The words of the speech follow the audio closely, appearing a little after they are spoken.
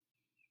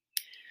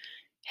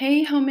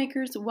Hey,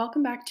 homemakers,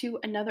 welcome back to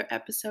another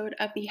episode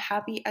of the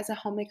Happy as a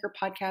Homemaker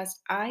podcast.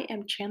 I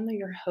am Chandler,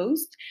 your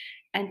host,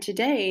 and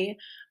today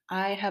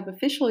I have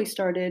officially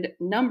started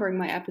numbering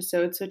my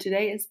episodes. So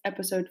today is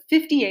episode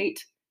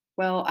 58.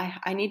 Well,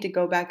 I need to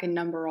go back and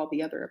number all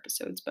the other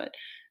episodes, but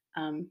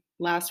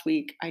last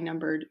week I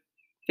numbered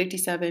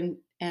 57,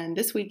 and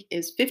this week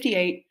is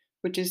 58,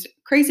 which is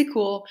crazy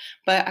cool.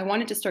 But I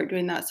wanted to start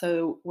doing that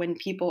so when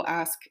people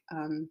ask,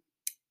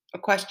 a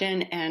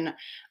question and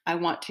I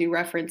want to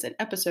reference an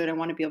episode, I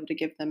want to be able to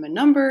give them a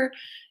number.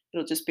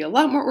 It'll just be a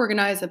lot more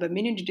organized. I've been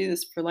meaning to do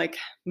this for like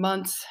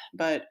months,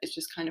 but it's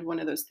just kind of one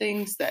of those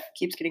things that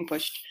keeps getting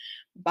pushed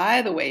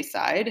by the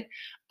wayside.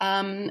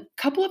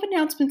 Couple of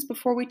announcements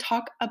before we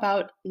talk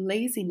about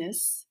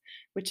laziness,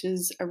 which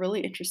is a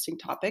really interesting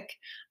topic.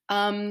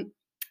 Um,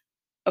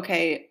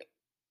 okay,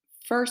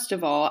 first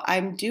of all,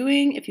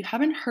 if you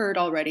haven't heard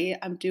already,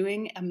 I'm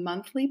doing a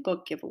monthly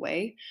book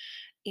giveaway,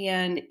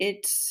 and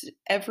it's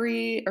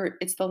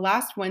the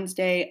last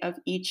Wednesday of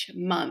each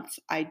month.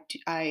 I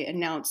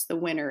announce the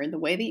winner, and the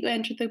way that you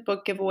enter the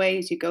book giveaway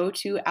is you go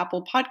to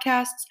Apple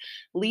Podcasts,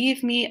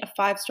 leave me a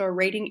 5-star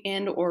rating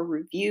and or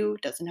review.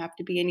 Doesn't have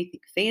to be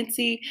anything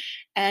fancy,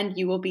 and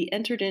you will be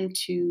entered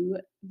into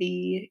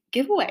the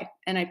giveaway.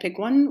 And I pick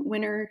one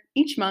winner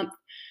each month.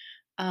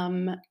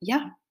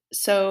 Yeah.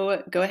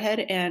 So go ahead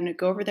and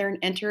go over there and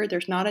enter.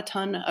 There's not a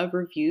ton of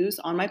reviews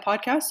on my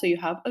podcast, so you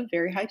have a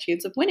very high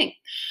chance of winning.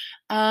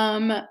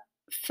 Um,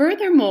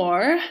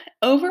 Furthermore,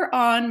 over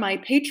on my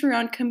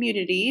Patreon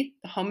community,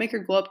 the Homemaker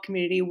Glow Up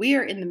community, we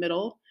are in the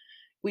middle.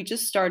 We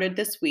just started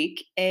this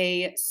week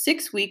a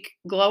 6-week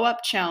glow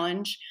up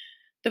challenge.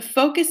 The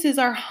focus is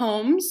our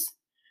homes,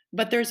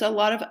 but there's a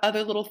lot of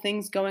other little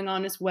things going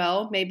on as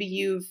well. Maybe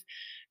you've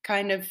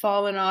kind of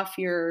fallen off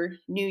your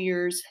New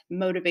Year's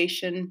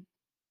motivation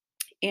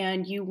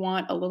and you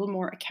want a little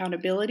more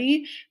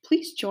accountability,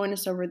 please join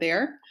us over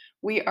there.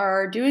 We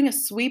are doing a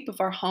sweep of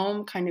our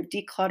home, kind of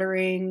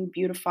decluttering,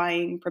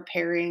 beautifying,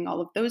 preparing, all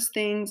of those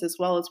things, as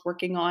well as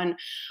working on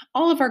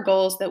all of our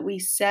goals that we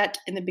set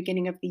in the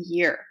beginning of the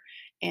year,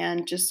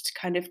 and just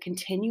kind of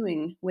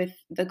continuing with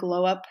the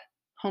glow up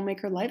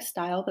homemaker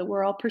lifestyle that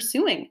we're all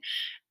pursuing.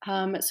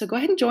 So go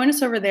ahead and join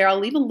us over there. I'll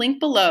leave a link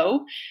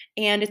below,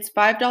 and it's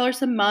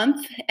 $5 a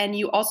month. And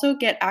you also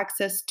get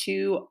access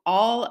to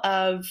all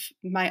of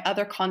my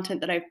other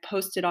content that I've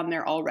posted on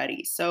there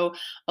already. So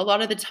a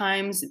lot of the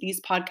times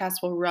these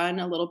podcasts will run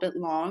a little bit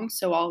long.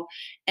 So I'll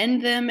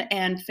end them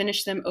and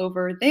finish them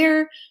over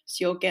there.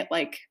 So you'll get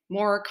like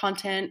more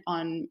content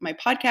on my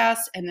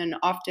podcast. And then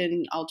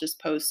often I'll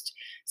just post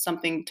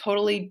something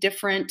totally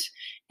different.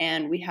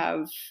 And we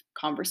have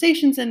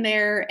conversations in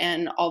there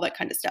and all that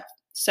kind of stuff.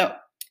 So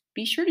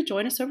be sure to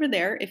join us over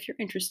there if you're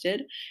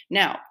interested.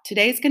 Now,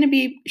 today's going to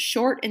be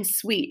short and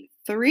sweet.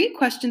 3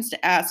 questions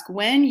to ask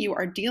when you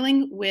are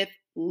dealing with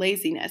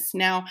laziness.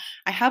 Now,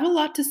 I have a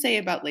lot to say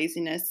about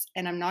laziness,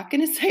 and I'm not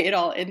going to say it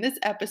all in this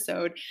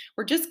episode.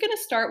 We're just going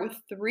to start with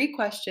 3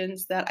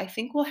 questions that I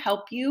think will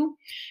help you,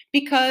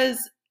 because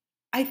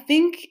I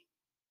think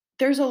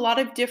there's a lot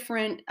of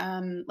different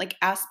like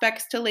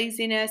aspects to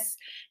laziness.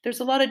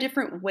 There's a lot of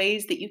different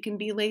ways that you can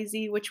be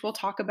lazy, which we'll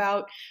talk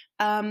about.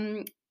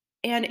 Um,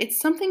 and it's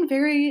something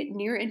very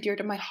near and dear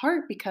to my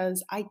heart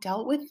because I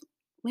dealt with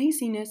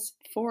laziness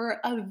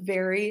for a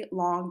very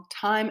long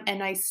time,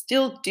 and I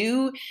still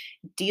do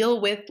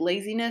deal with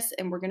laziness.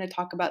 And we're going to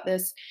talk about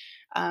this.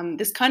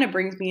 This kind of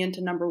brings me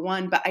into number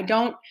one, but I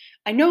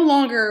no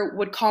longer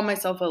would call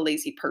myself a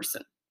lazy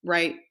person,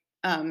 right?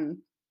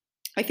 Um,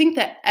 I think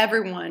that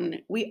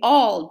we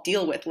all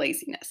deal with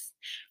laziness,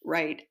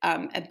 right?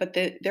 But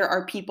there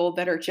are people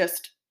that are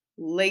just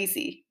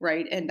lazy,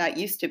 right? And that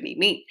used to be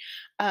me.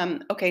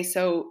 Okay,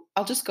 so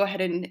I'll just go ahead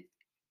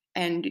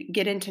and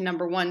get into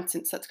number one,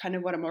 since that's kind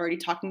of what I'm already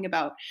talking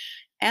about.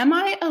 Am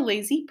I a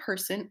lazy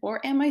person,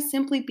 or am I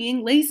simply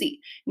being lazy?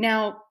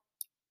 Now,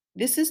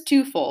 this is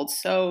twofold.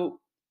 So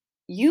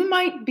you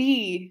might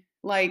be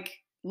like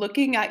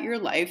looking at your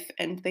life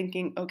and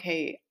thinking,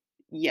 okay,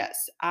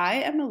 yes, I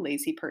am a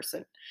lazy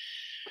person.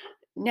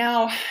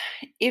 Now,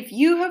 if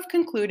you have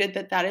concluded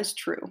that that is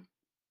true,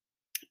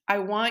 I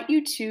want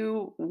you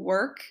to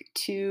work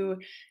to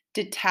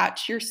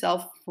detach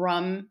yourself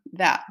from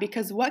that,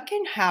 because what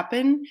can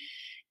happen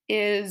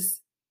is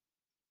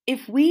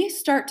if we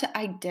start to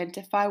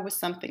identify with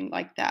something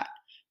like that,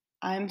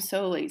 I'm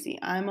so lazy,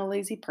 I'm a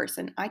lazy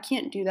person, I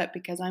can't do that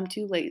because I'm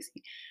too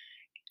lazy.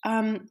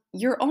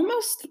 You're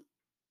almost,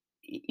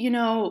 you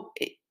know,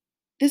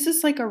 this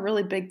is like a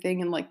really big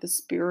thing in like the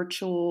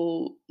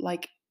spiritual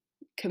like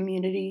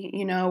community,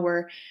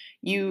 where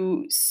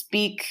you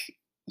speak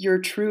your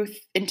truth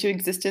into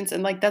existence,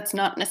 and like that's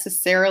not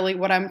necessarily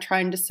what I'm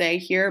trying to say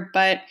here,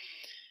 but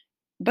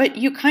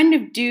you kind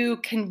of do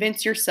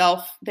convince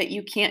yourself that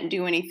you can't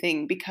do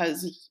anything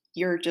because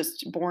you're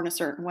just born a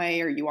certain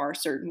way or you are a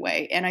certain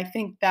way. And I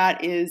think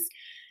that is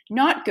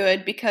not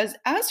good, because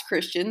as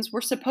Christians,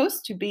 we're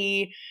supposed to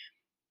be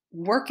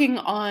working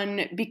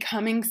on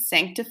becoming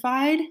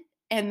sanctified,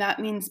 and that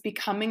means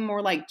becoming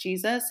more like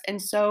Jesus.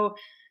 And so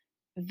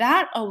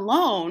that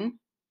alone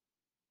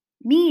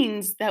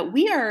means that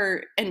we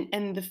are,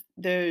 and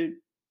the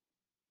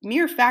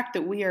mere fact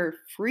that we are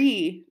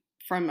free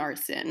from our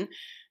sin,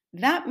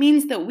 that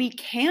means that we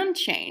can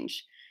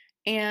change.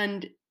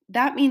 And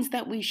that means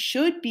that we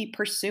should be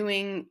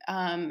pursuing,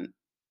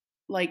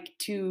 like,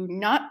 to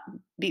not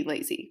be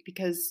lazy,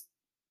 because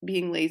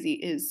being lazy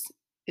is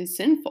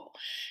sinful.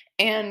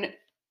 And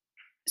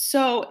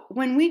so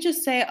when we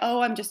just say,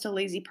 "Oh, I'm just a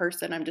lazy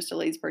person. I'm just a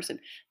lazy person,"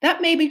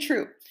 that may be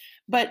true.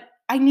 But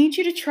I need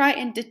you to try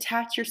and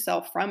detach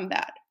yourself from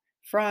that.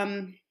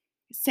 From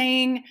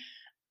saying,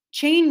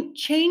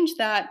 change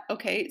that,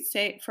 okay,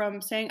 say, from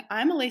saying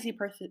I'm a lazy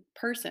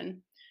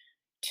person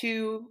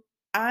to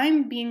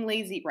I'm being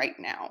lazy right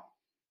now.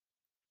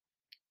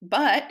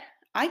 But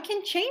I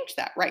can change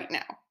that right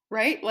now,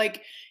 right?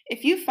 Like,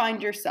 if you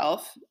find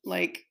yourself,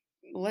 like,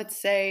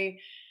 let's say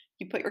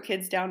you put your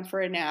kids down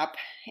for a nap,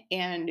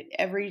 and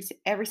every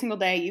single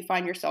day you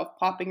find yourself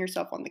popping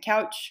yourself on the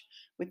couch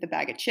with a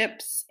bag of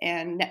chips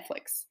and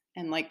Netflix,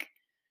 and like,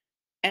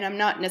 and I'm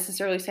not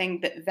necessarily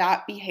saying that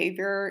that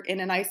behavior in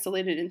an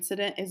isolated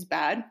incident is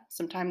bad.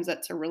 Sometimes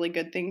that's a really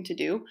good thing to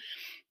do.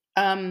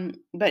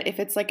 But if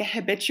it's like a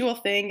habitual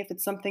thing, if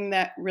it's something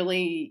that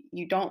really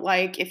you don't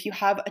like, if you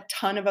have a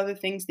ton of other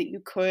things that you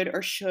could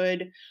or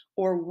should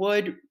or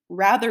would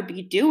rather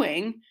be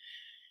doing,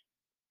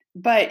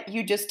 but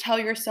you just tell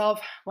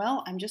yourself,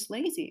 well, I'm just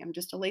lazy. I'm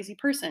just a lazy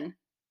person.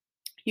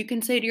 You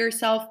can say to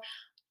yourself,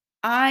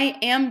 I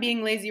am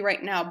being lazy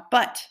right now,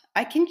 but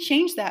I can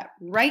change that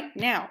right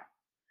now.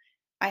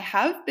 I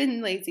have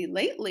been lazy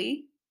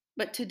lately,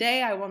 but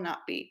today I will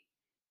not be.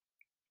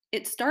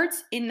 It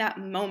starts in that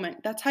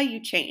moment. That's how you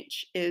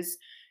change, is,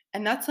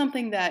 and that's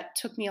something that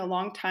took me a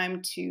long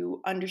time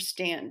to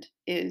understand,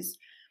 is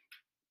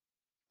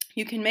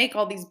you can make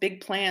all these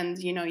big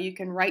plans, you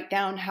can write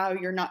down how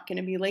you're not going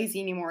to be lazy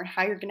anymore and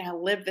how you're going to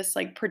live this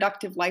like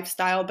productive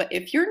lifestyle, but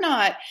if you're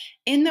not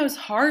in those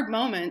hard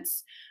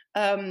moments,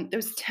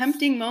 those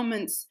tempting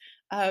moments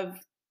of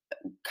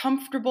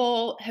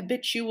comfortable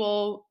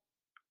habitual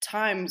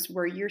times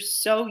where you're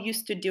so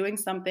used to doing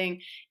something,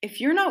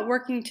 if you're not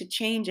working to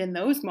change in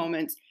those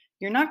moments,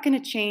 you're not going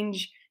to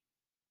change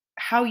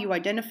how you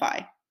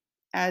identify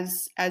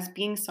as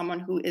being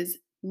someone who is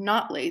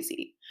not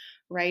lazy,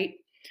 right?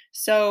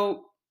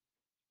 So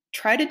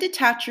try to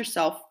detach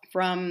yourself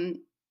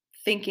from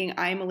thinking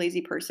I'm a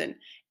lazy person.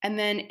 And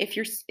then if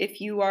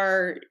you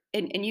are,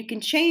 and you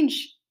can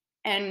change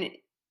and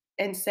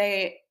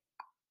say,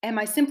 am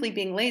I simply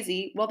being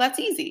lazy? Well, that's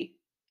easy.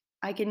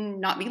 I can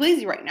not be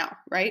lazy right now,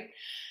 right?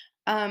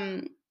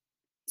 Um,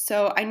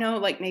 so I know,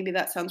 like, maybe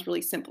that sounds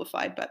really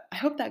simplified, but I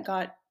hope that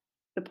got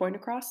the point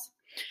across.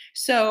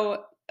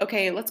 So,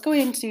 okay, let's go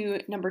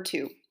into number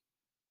two.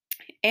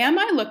 Am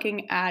I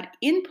looking at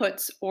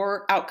inputs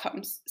or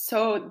outcomes?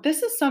 So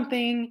this is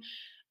something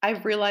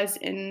I've realized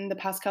in the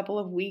past couple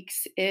of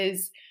weeks,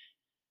 is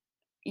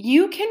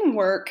you can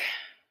work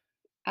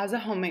as a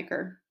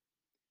homemaker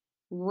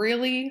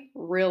really,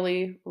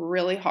 really,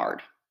 really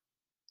hard.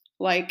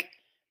 Like,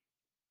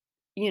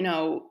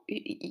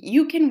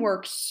 you can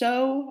work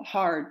so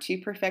hard to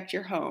perfect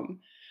your home,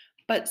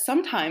 but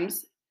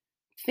sometimes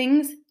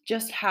things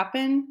just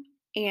happen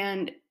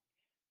and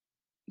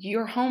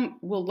your home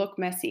will look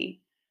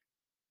messy.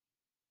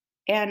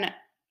 And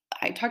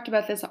I talked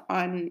about this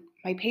on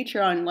my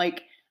Patreon.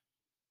 Like,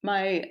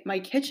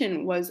 my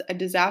kitchen was a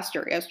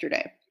disaster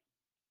yesterday.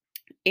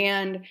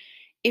 And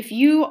if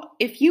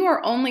you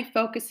are only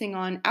focusing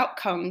on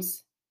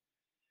outcomes,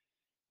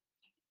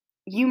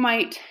 you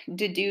might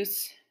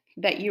deduce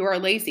that you are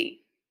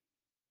lazy.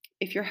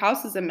 If your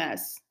house is a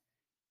mess,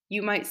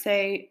 you might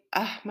say,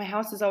 my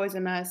house is always a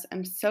mess.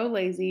 I'm so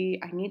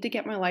lazy. I need to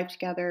get my life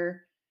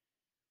together.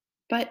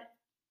 But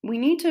we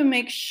need to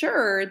make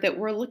sure that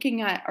we're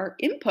looking at our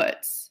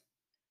inputs.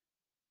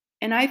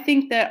 And I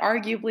think that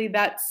arguably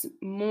that's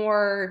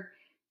more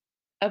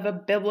of a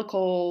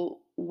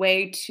biblical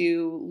way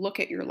to look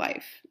at your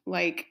life.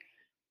 Like,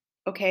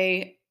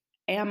 okay,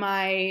 am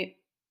I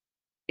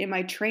am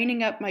I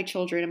training up my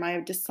children? Am I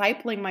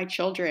discipling my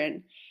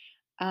children?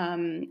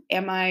 Am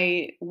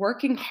I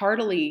working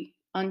heartily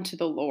unto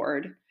the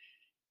Lord?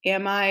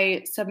 Am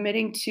I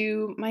submitting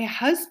to my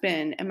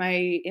husband? Am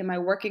I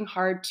working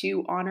hard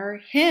to honor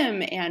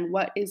him and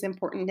what is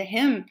important to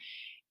him?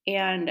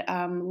 And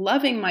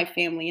loving my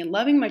family and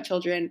loving my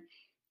children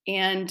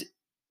and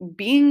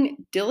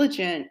being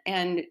diligent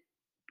and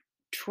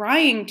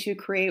trying to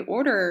create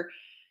order.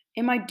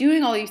 Am I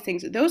doing all these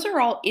things? Those are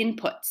all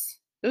inputs.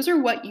 Those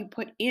are what you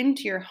put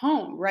into your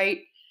home, right?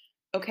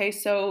 Okay,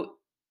 so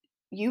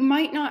you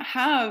might not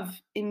have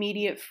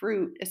immediate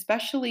fruit,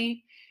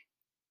 especially,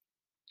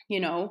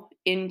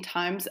 in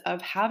times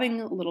of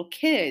having little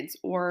kids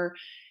or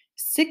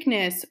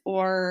sickness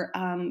or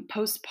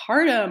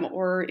postpartum,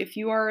 or if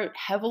you are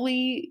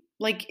heavily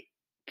like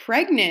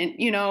pregnant,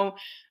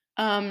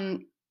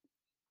 um,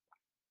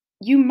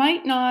 you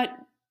might not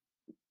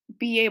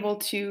be able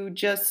to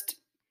just,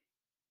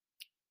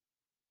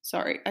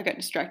 sorry, I got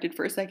distracted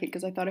for a second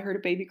because I thought I heard a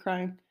baby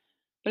crying,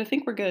 but I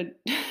think we're good.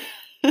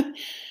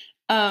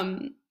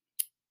 um,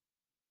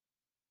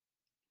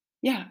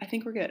 Yeah, I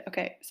think we're good.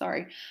 Okay,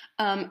 sorry.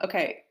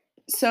 Okay.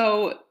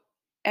 So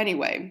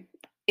anyway,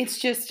 it's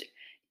just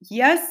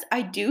yes,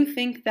 I do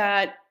think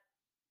that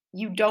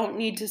you don't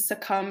need to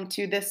succumb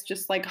to this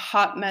just like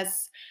hot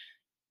mess.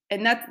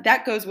 And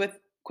that goes with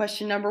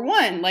question number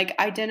 1, like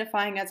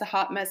identifying as a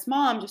hot mess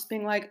mom, just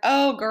being like,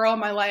 "Oh, girl,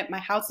 my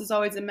house is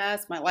always a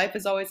mess. My life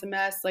is always a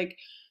mess." Like,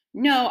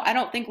 no, I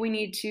don't think we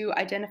need to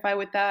identify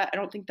with that. I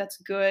don't think that's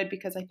good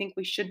because I think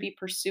we should be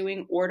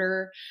pursuing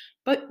order.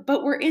 But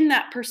we're in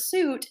that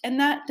pursuit and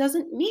that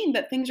doesn't mean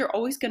that things are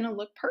always going to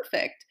look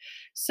perfect.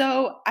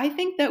 So, I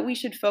think that we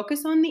should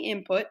focus on the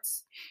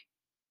inputs,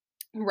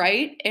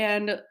 right?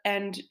 And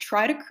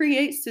try to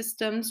create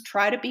systems,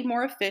 try to be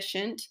more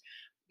efficient,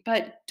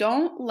 but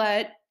don't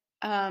let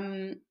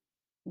um,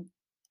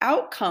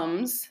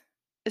 outcomes,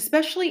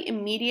 especially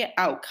immediate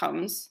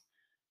outcomes,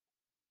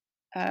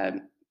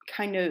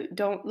 kind of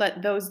don't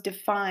let those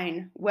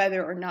define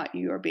whether or not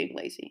you are being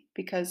lazy.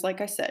 Because,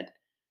 like I said,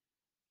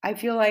 I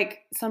feel like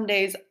some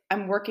days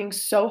I'm working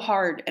so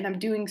hard and I'm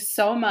doing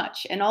so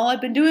much, and all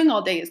I've been doing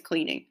all day is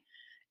cleaning.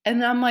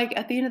 And I'm like,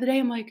 at the end of the day,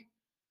 I'm like,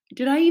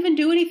 did I even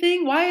do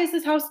anything? Why is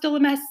this house still a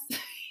mess?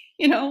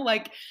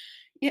 Like,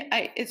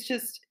 yeah, it's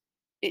just,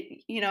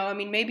 I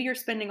mean, maybe you're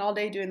spending all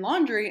day doing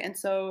laundry, and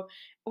so,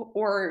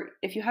 or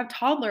if you have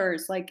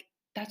toddlers, like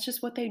that's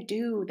just what they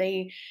do.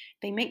 They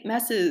make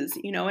messes,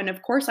 and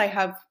of course, I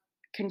have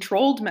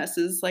controlled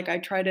messes. Like I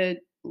try to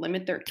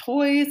limit their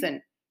toys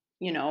and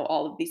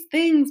all of these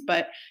things,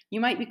 but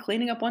you might be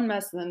cleaning up one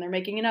mess and then they're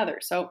making another.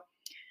 So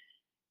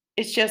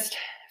it's just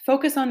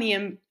focus on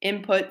the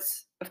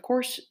inputs. Of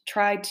course,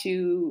 try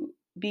to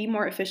be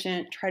more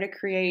efficient, try to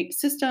create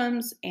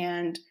systems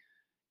and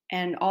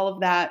all of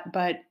that,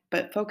 but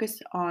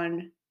focus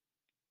on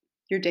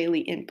your daily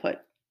input.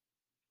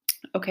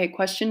 Okay,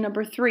 question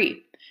number 3.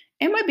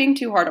 Am I being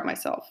too hard on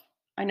myself?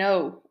 I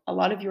know a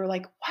lot of you are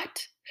like,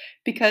 "What?"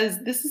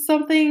 Because this is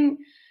something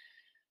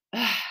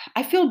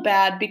I feel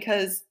bad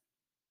because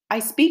I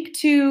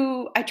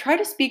try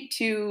to speak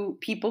to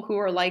people who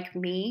are like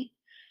me,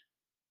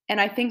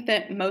 and I think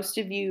that most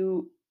of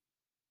you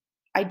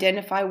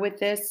identify with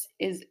this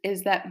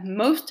is that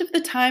most of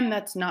the time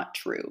that's not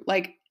true.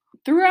 Like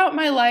throughout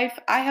my life,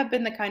 I have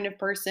been the kind of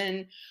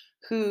person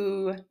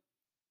who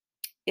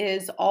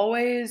is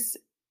always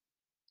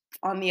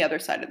on the other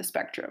side of the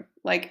spectrum.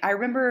 Like I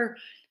remember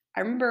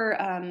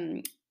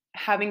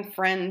having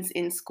friends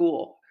in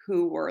school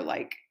who were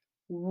like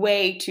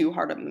way too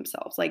hard on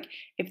themselves. Like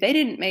if they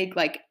didn't make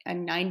like a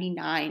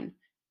 99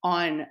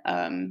 on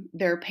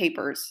their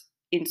papers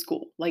in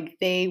school, like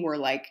they were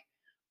like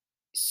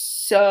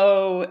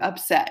so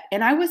upset.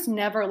 And I was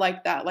never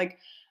like that. Like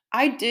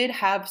I did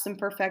have some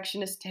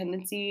perfectionist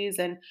tendencies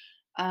and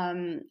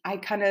I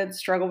kind of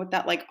struggle with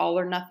that like all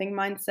or nothing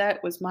mindset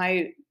was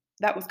my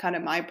that was kind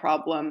of my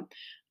problem.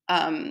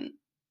 Um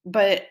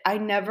but I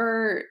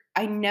never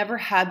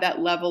had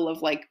that level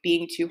of like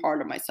being too hard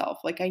on myself.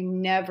 Like I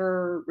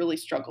never really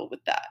struggled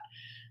with that.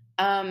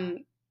 Um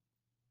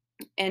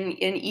and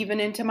even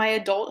into my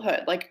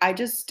adulthood, like I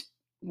just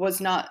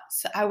was not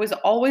I was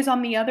always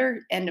on the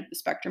other end of the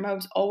spectrum. I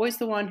was always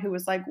the one who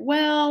was like,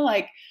 well,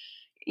 like,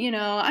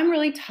 I'm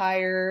really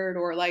tired,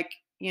 or like,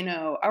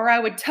 or I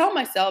would tell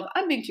myself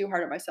I'm being too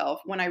hard on myself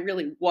when I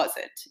really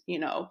wasn't,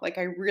 like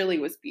I really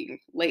was being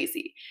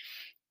lazy.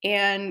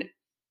 And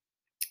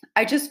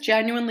I just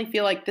genuinely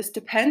feel like this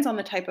depends on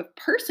the type of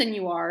person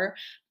you are,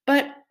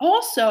 but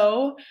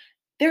also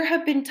there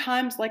have been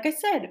times, like I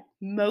said,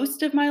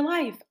 most of my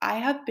life, I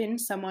have been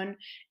someone.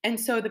 And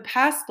so the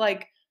past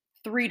like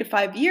 3 to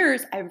 5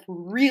 years, I've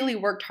really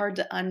worked hard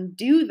to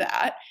undo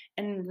that.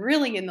 And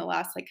really, in the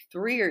last like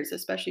 3 years,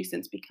 especially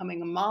since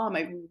becoming a mom,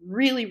 I've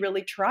really,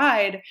 really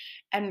tried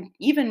and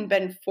even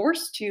been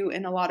forced to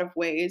in a lot of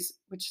ways,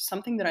 which is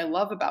something that I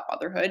love about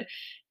motherhood,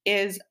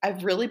 is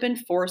I've really been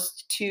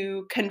forced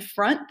to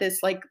confront this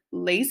like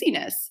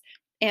laziness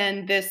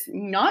and this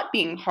not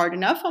being hard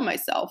enough on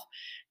myself.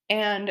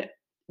 And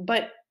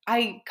but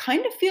I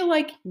kind of feel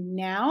like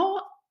now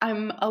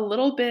I'm a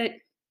little bit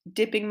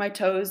dipping my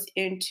toes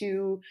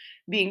into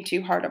being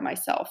too hard on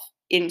myself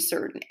in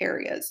certain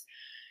areas.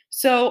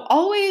 So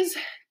always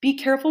be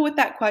careful with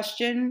that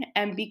question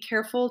and be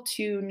careful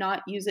to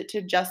not use it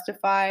to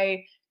justify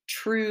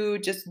true,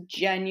 just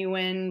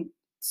genuine,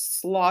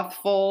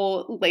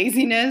 slothful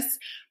laziness.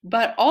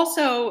 But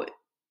also,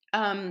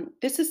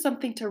 this is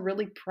something to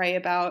really pray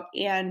about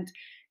and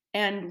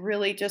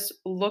really just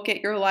look at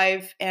your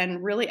life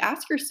and really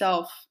ask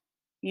yourself,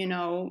 you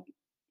know,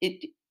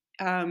 it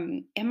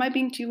am I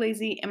being too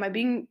lazy? Am I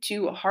being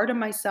too hard on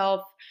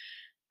myself?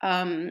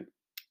 Um,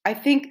 I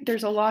think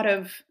there's a lot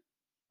of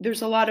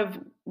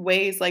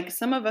ways. Like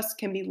some of us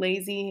can be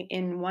lazy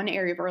in one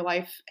area of our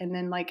life and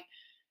then like,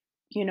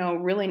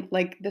 really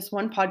like this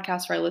one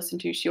podcaster I listen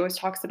to, she always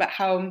talks about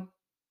how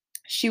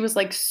she was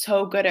like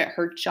so good at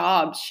her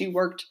job. She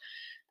worked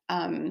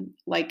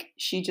like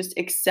she just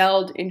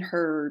excelled in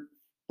her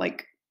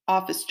like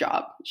office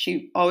job.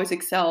 She always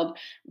excelled,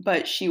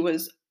 but she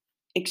was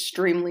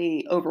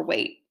extremely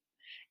overweight.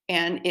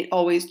 And it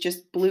always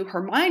just blew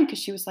her mind because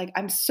she was like,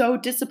 I'm so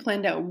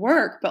disciplined at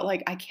work, but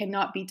like I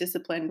cannot be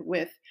disciplined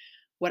with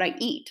what I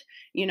eat,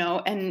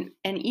 and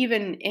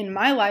even in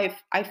my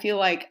life, I feel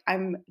like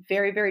I'm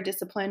very, very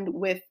disciplined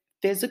with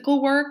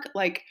physical work.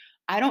 Like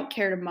I don't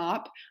care to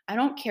mop, I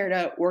don't care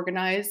to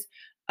organize,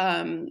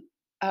 um,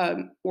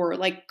 or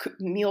like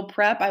meal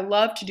prep. I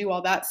love to do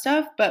all that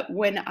stuff, but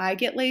when I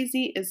get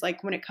lazy is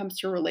like when it comes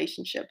to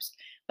relationships.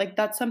 Like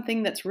that's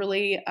something that's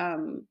really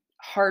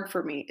hard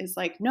for me. Is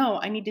like, no,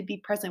 I need to be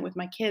present with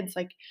my kids,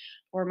 like,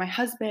 or my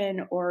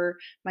husband, or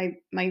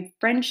my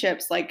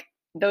friendships, like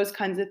those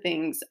kinds of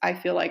things. I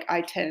feel like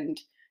I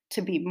tend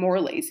to be more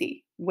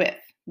lazy with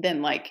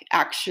than like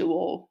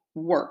actual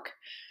work.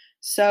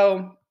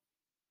 So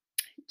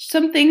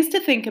some things to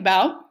think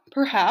about,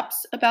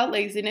 perhaps, about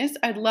laziness.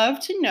 I'd love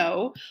to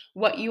know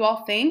what you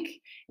all think.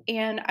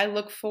 And I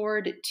look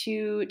forward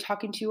to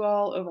talking to you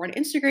all over on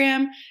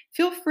Instagram.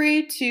 Feel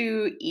free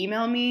to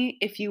email me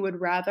if you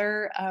would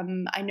rather.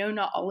 I know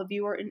not all of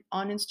you are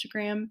on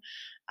Instagram.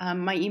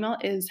 My email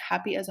is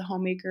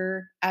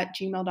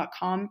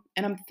happyasahomemaker@gmail.com.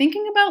 And I'm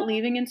thinking about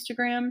leaving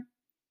Instagram,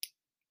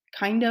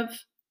 kind of,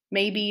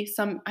 maybe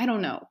some, I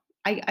don't know.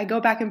 I go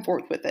back and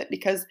forth with it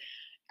because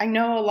I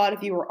know a lot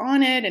of you are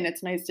on it and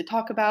it's nice to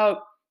talk about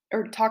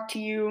or talk to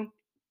you,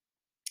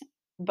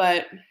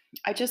 but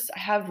I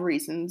have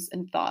reasons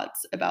and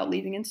thoughts about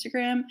leaving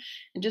Instagram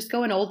and just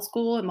going old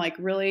school and like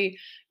really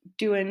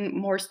doing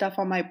more stuff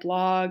on my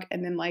blog.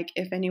 And then, like,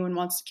 if anyone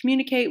wants to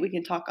communicate, we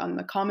can talk on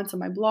the comments on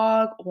my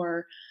blog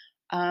or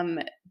um,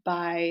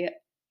 by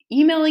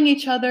emailing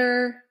each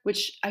other,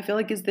 which I feel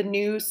like is the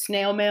new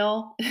snail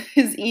mail,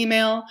 is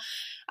email.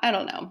 I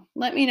don't know.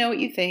 Let me know what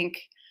you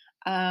think.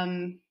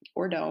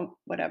 Or don't,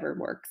 whatever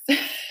works.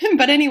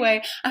 But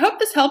anyway, I hope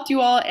this helped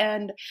you all,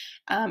 and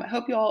I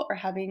hope you all are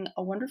having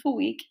a wonderful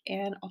week,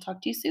 and I'll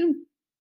talk to you soon.